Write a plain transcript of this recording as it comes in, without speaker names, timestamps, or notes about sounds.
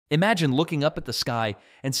Imagine looking up at the sky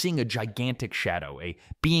and seeing a gigantic shadow, a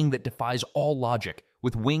being that defies all logic,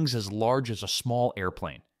 with wings as large as a small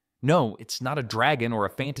airplane. No, it's not a dragon or a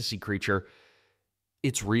fantasy creature.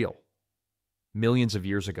 It's real. Millions of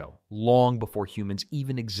years ago, long before humans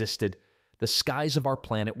even existed, the skies of our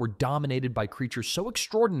planet were dominated by creatures so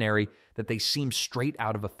extraordinary that they seemed straight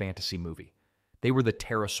out of a fantasy movie. They were the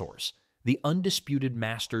pterosaurs, the undisputed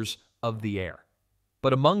masters of the air.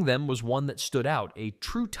 But among them was one that stood out, a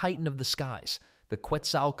true titan of the skies, the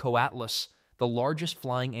Quetzalcoatlus, the largest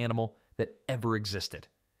flying animal that ever existed.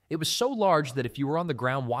 It was so large that if you were on the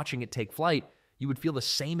ground watching it take flight, you would feel the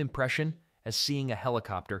same impression as seeing a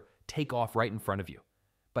helicopter take off right in front of you.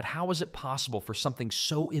 But how was it possible for something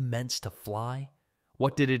so immense to fly?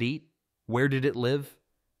 What did it eat? Where did it live?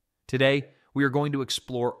 Today, we are going to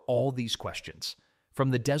explore all these questions.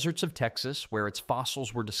 From the deserts of Texas, where its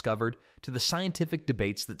fossils were discovered, to the scientific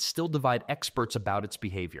debates that still divide experts about its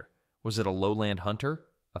behavior. Was it a lowland hunter,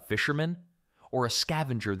 a fisherman, or a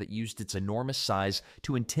scavenger that used its enormous size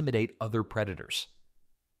to intimidate other predators?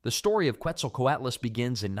 The story of Quetzalcoatlus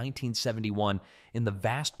begins in 1971 in the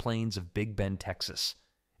vast plains of Big Bend, Texas.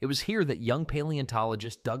 It was here that young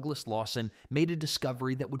paleontologist Douglas Lawson made a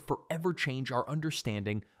discovery that would forever change our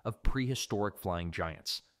understanding of prehistoric flying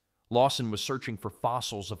giants. Lawson was searching for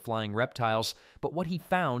fossils of flying reptiles, but what he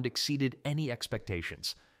found exceeded any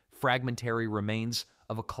expectations: fragmentary remains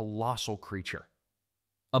of a colossal creature.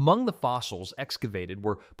 Among the fossils excavated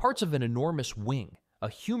were parts of an enormous wing, a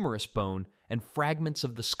humerus bone, and fragments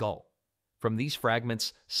of the skull. From these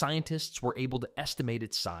fragments, scientists were able to estimate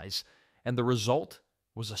its size, and the result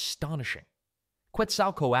was astonishing.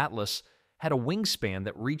 Quetzalcoatlus had a wingspan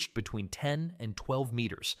that reached between 10 and 12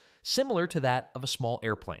 meters, similar to that of a small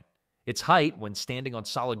airplane. Its height, when standing on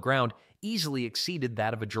solid ground, easily exceeded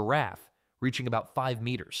that of a giraffe, reaching about 5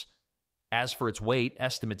 meters. As for its weight,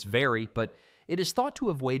 estimates vary, but it is thought to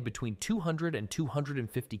have weighed between 200 and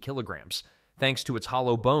 250 kilograms, thanks to its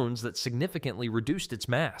hollow bones that significantly reduced its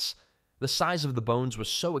mass. The size of the bones was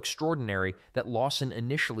so extraordinary that Lawson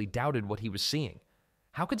initially doubted what he was seeing.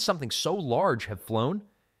 How could something so large have flown?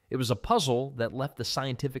 It was a puzzle that left the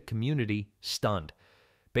scientific community stunned.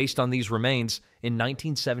 Based on these remains, in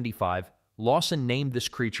 1975, Lawson named this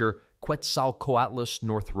creature Quetzalcoatlus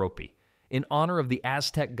northropi, in honor of the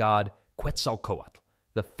Aztec god Quetzalcoatl,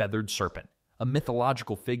 the feathered serpent, a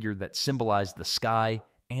mythological figure that symbolized the sky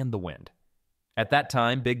and the wind. At that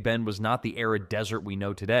time, Big Bend was not the arid desert we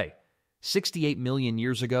know today. 68 million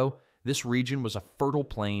years ago, this region was a fertile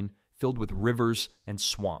plain filled with rivers and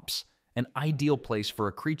swamps, an ideal place for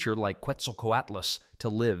a creature like Quetzalcoatlus to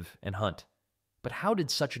live and hunt. But how did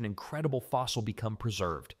such an incredible fossil become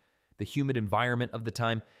preserved? The humid environment of the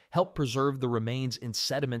time helped preserve the remains in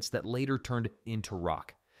sediments that later turned into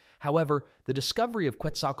rock. However, the discovery of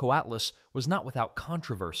Quetzalcoatlus was not without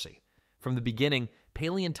controversy. From the beginning,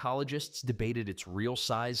 paleontologists debated its real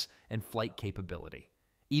size and flight capability.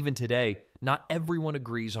 Even today, not everyone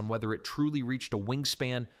agrees on whether it truly reached a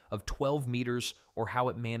wingspan of 12 meters or how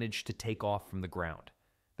it managed to take off from the ground.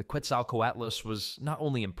 The Quetzalcoatlus was not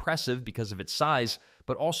only impressive because of its size,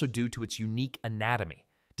 but also due to its unique anatomy,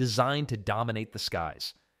 designed to dominate the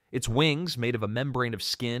skies. Its wings, made of a membrane of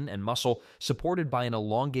skin and muscle supported by an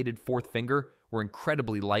elongated fourth finger, were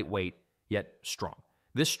incredibly lightweight, yet strong.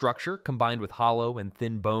 This structure, combined with hollow and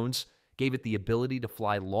thin bones, gave it the ability to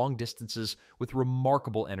fly long distances with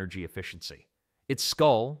remarkable energy efficiency. Its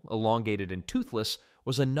skull, elongated and toothless,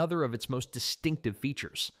 was another of its most distinctive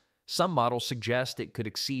features. Some models suggest it could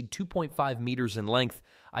exceed 2.5 meters in length,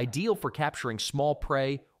 ideal for capturing small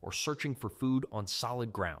prey or searching for food on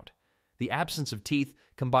solid ground. The absence of teeth,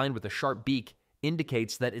 combined with a sharp beak,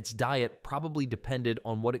 indicates that its diet probably depended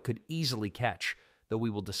on what it could easily catch, though we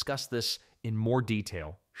will discuss this in more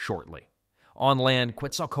detail shortly. On land,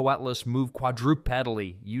 Quetzalcoatlus moved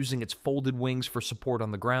quadrupedally, using its folded wings for support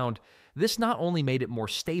on the ground. This not only made it more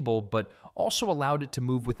stable, but also allowed it to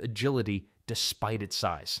move with agility despite its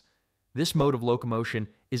size. This mode of locomotion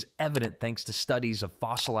is evident thanks to studies of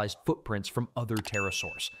fossilized footprints from other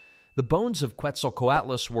pterosaurs. The bones of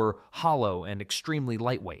Quetzalcoatlus were hollow and extremely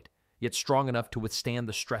lightweight, yet strong enough to withstand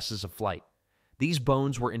the stresses of flight. These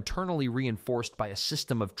bones were internally reinforced by a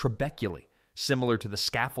system of trabeculae, similar to the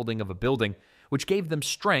scaffolding of a building, which gave them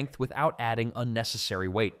strength without adding unnecessary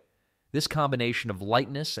weight. This combination of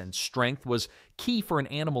lightness and strength was key for an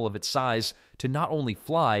animal of its size to not only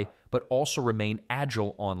fly, but also remain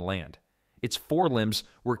agile on land. Its forelimbs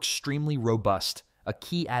were extremely robust, a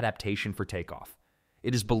key adaptation for takeoff.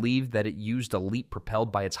 It is believed that it used a leap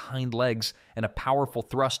propelled by its hind legs and a powerful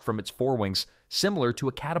thrust from its forewings, similar to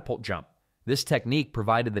a catapult jump. This technique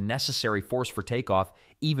provided the necessary force for takeoff,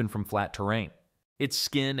 even from flat terrain. Its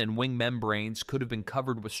skin and wing membranes could have been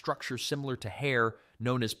covered with structures similar to hair,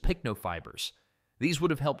 known as pycnofibers. These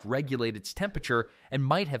would have helped regulate its temperature and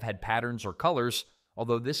might have had patterns or colors,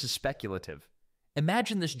 although this is speculative.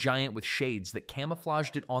 Imagine this giant with shades that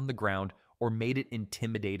camouflaged it on the ground or made it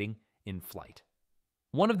intimidating in flight.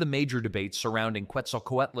 One of the major debates surrounding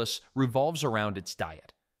Quetzalcoatlus revolves around its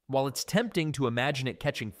diet. While it's tempting to imagine it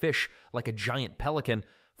catching fish like a giant pelican,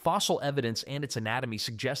 fossil evidence and its anatomy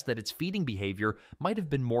suggest that its feeding behavior might have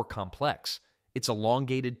been more complex. Its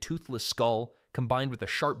elongated, toothless skull, combined with a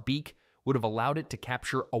sharp beak, would have allowed it to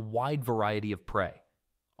capture a wide variety of prey.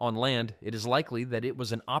 On land, it is likely that it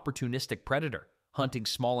was an opportunistic predator, hunting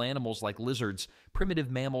small animals like lizards,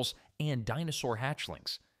 primitive mammals, and dinosaur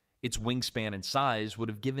hatchlings. Its wingspan and size would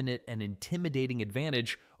have given it an intimidating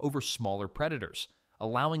advantage over smaller predators,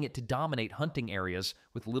 allowing it to dominate hunting areas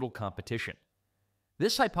with little competition.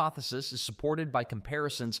 This hypothesis is supported by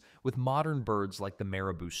comparisons with modern birds like the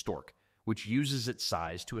marabou stork, which uses its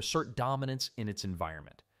size to assert dominance in its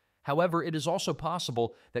environment. However, it is also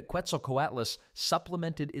possible that Quetzalcoatlus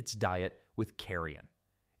supplemented its diet with carrion.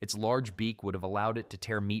 Its large beak would have allowed it to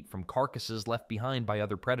tear meat from carcasses left behind by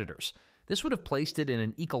other predators. This would have placed it in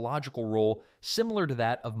an ecological role similar to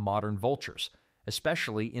that of modern vultures,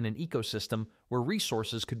 especially in an ecosystem where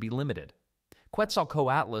resources could be limited.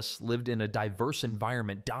 Quetzalcoatlus lived in a diverse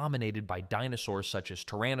environment dominated by dinosaurs such as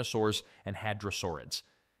tyrannosaurs and hadrosaurids.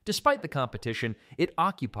 Despite the competition, it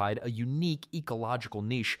occupied a unique ecological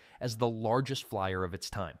niche as the largest flyer of its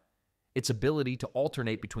time. Its ability to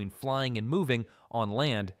alternate between flying and moving on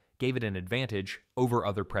land gave it an advantage over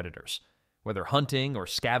other predators. Whether hunting or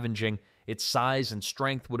scavenging, its size and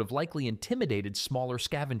strength would have likely intimidated smaller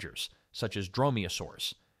scavengers, such as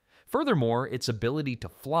dromaeosaurs. Furthermore, its ability to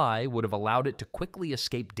fly would have allowed it to quickly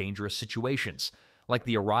escape dangerous situations, like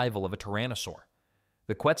the arrival of a tyrannosaur.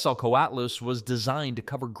 The Quetzalcoatlus was designed to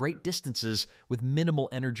cover great distances with minimal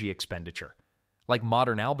energy expenditure. Like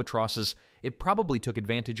modern albatrosses, it probably took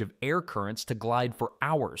advantage of air currents to glide for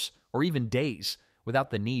hours or even days without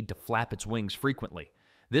the need to flap its wings frequently.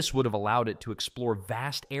 This would have allowed it to explore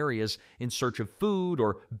vast areas in search of food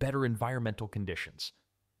or better environmental conditions.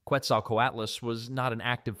 Quetzalcoatlus was not an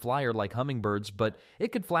active flyer like hummingbirds, but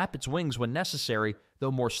it could flap its wings when necessary,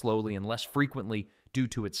 though more slowly and less frequently due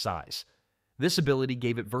to its size. This ability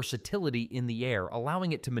gave it versatility in the air,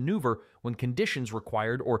 allowing it to maneuver when conditions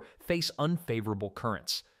required or face unfavorable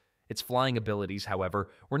currents. Its flying abilities,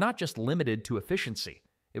 however, were not just limited to efficiency.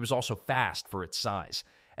 It was also fast for its size.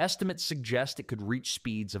 Estimates suggest it could reach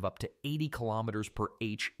speeds of up to 80 kilometers per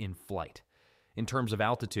h in flight. In terms of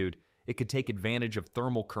altitude, it could take advantage of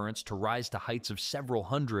thermal currents to rise to heights of several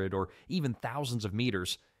hundred or even thousands of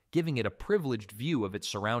meters, giving it a privileged view of its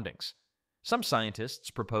surroundings. Some scientists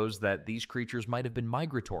propose that these creatures might have been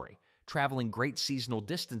migratory, traveling great seasonal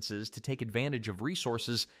distances to take advantage of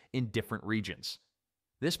resources in different regions.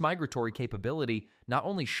 This migratory capability not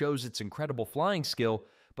only shows its incredible flying skill,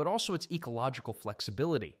 but also its ecological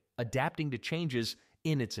flexibility, adapting to changes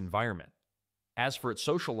in its environment. As for its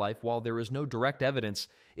social life, while there is no direct evidence,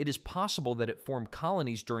 it is possible that it formed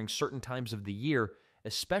colonies during certain times of the year,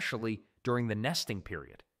 especially during the nesting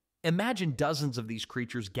period. Imagine dozens of these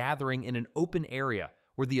creatures gathering in an open area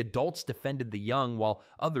where the adults defended the young while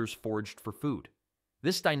others foraged for food.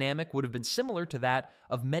 This dynamic would have been similar to that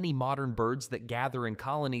of many modern birds that gather in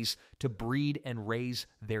colonies to breed and raise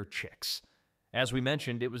their chicks. As we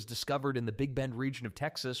mentioned, it was discovered in the Big Bend region of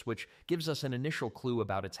Texas, which gives us an initial clue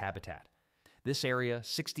about its habitat. This area,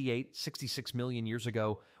 66 million years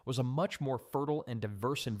ago, was a much more fertile and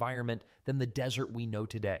diverse environment than the desert we know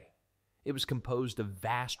today. It was composed of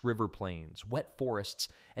vast river plains, wet forests,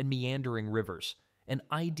 and meandering rivers, an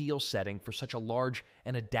ideal setting for such a large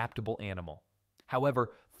and adaptable animal.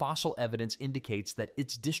 However, fossil evidence indicates that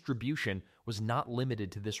its distribution was not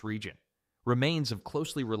limited to this region. Remains of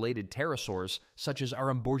closely related pterosaurs, such as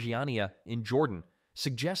Aramborgiania in Jordan,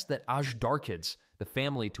 suggest that Ajdarchids, the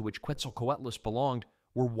family to which Quetzalcoatlus belonged,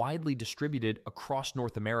 were widely distributed across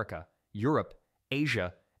North America, Europe,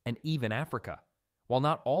 Asia, and even Africa. While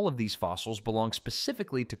not all of these fossils belong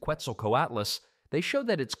specifically to Quetzalcoatlus, they show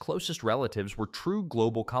that its closest relatives were true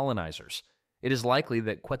global colonizers. It is likely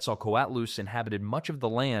that Quetzalcoatlus inhabited much of the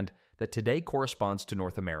land that today corresponds to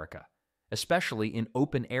North America, especially in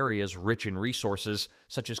open areas rich in resources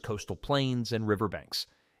such as coastal plains and riverbanks.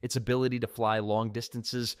 Its ability to fly long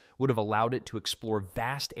distances would have allowed it to explore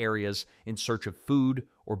vast areas in search of food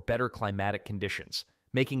or better climatic conditions,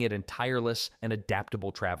 making it a tireless and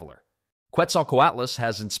adaptable traveler. Quetzalcoatlus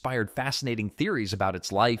has inspired fascinating theories about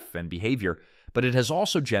its life and behavior, but it has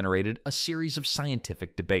also generated a series of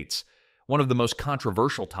scientific debates. One of the most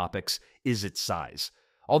controversial topics is its size.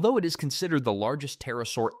 Although it is considered the largest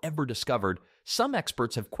pterosaur ever discovered, some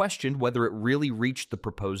experts have questioned whether it really reached the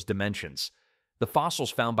proposed dimensions. The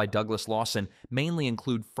fossils found by Douglas Lawson mainly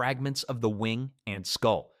include fragments of the wing and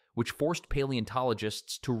skull, which forced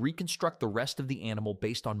paleontologists to reconstruct the rest of the animal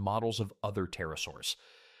based on models of other pterosaurs.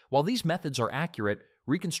 While these methods are accurate,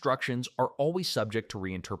 reconstructions are always subject to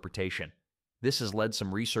reinterpretation. This has led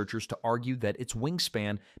some researchers to argue that its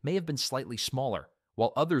wingspan may have been slightly smaller,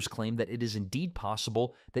 while others claim that it is indeed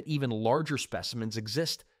possible that even larger specimens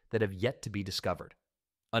exist that have yet to be discovered.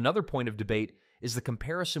 Another point of debate is the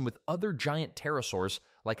comparison with other giant pterosaurs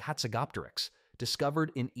like Hatzegopteryx,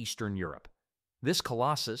 discovered in Eastern Europe. This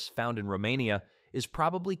colossus, found in Romania, is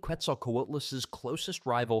probably Quetzalcoatlus' closest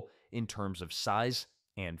rival in terms of size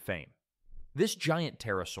and fame. This giant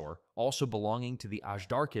pterosaur, also belonging to the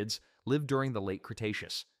Ajdarchids, lived during the late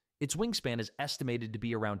Cretaceous. Its wingspan is estimated to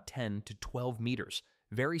be around 10 to 12 meters,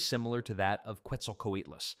 very similar to that of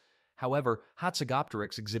Quetzalcoatlus. However,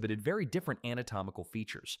 Hatzegopteryx exhibited very different anatomical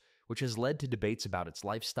features, which has led to debates about its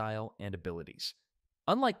lifestyle and abilities.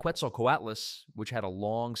 Unlike Quetzalcoatlus, which had a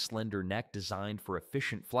long, slender neck designed for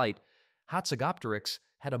efficient flight, Hatzegopteryx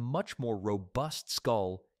had a much more robust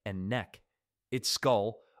skull and neck. Its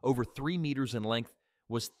skull, over 3 meters in length,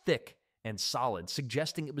 was thick and solid,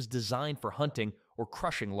 suggesting it was designed for hunting or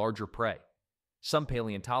crushing larger prey. Some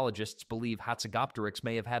paleontologists believe Hatzegopteryx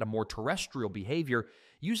may have had a more terrestrial behavior,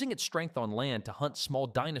 using its strength on land to hunt small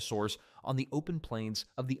dinosaurs on the open plains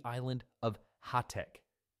of the island of Hatek,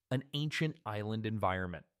 an ancient island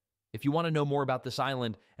environment. If you want to know more about this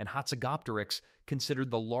island and Hatzegopteryx,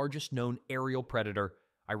 considered the largest known aerial predator,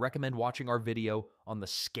 I recommend watching our video on the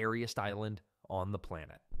scariest island on the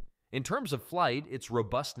planet. In terms of flight, its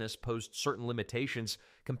robustness posed certain limitations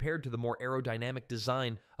compared to the more aerodynamic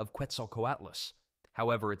design of Quetzalcoatlus.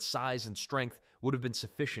 However, its size and strength would have been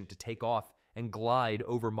sufficient to take off and glide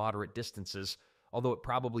over moderate distances, although it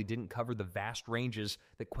probably didn't cover the vast ranges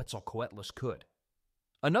that Quetzalcoatlus could.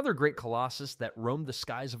 Another great colossus that roamed the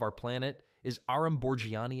skies of our planet is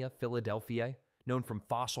Aramborgiania philadelphiae, known from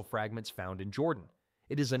fossil fragments found in Jordan.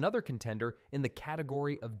 It is another contender in the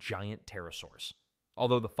category of giant pterosaurs.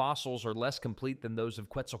 Although the fossils are less complete than those of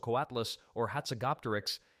Quetzalcoatlus or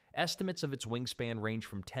Hatzegopteryx, estimates of its wingspan range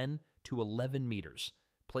from 10 to 11 meters,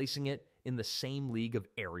 placing it in the same league of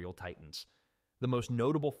aerial titans. The most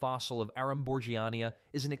notable fossil of Aramborgiania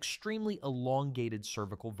is an extremely elongated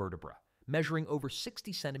cervical vertebra, measuring over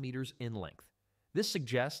 60 centimeters in length. This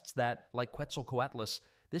suggests that, like Quetzalcoatlus,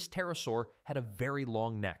 this pterosaur had a very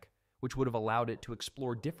long neck, which would have allowed it to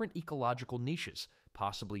explore different ecological niches,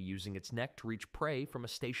 possibly using its neck to reach prey from a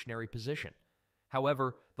stationary position.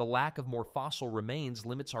 However, the lack of more fossil remains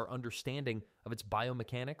limits our understanding of its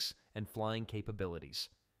biomechanics and flying capabilities.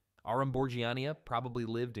 Aramborgiania probably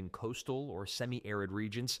lived in coastal or semi-arid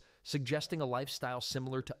regions, suggesting a lifestyle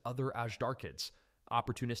similar to other Ajdarchids,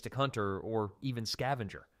 opportunistic hunter, or even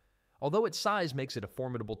scavenger. Although its size makes it a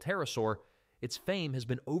formidable pterosaur, its fame has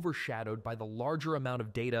been overshadowed by the larger amount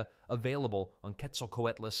of data available on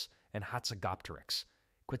Quetzalcoatlus and Hatzegopteryx.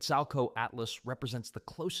 Quetzalcoatlus represents the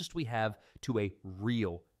closest we have to a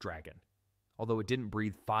real dragon. Although it didn't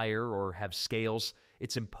breathe fire or have scales,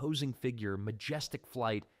 its imposing figure, majestic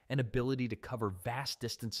flight, and ability to cover vast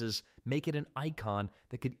distances make it an icon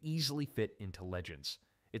that could easily fit into legends.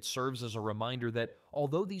 It serves as a reminder that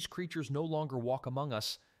although these creatures no longer walk among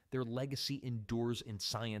us, their legacy endures in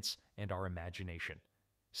science and our imagination.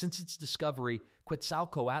 Since its discovery,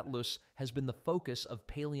 Quetzalcoatlus has been the focus of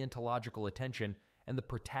paleontological attention and the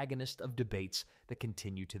protagonist of debates that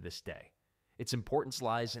continue to this day. Its importance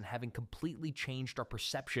lies in having completely changed our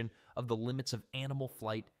perception of the limits of animal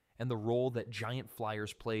flight and the role that giant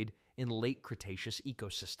flyers played in late Cretaceous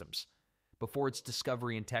ecosystems. Before its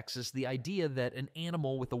discovery in Texas, the idea that an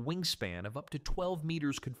animal with a wingspan of up to 12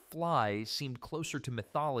 meters could fly seemed closer to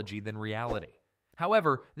mythology than reality.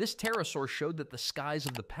 However, this pterosaur showed that the skies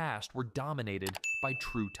of the past were dominated by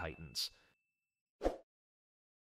true titans.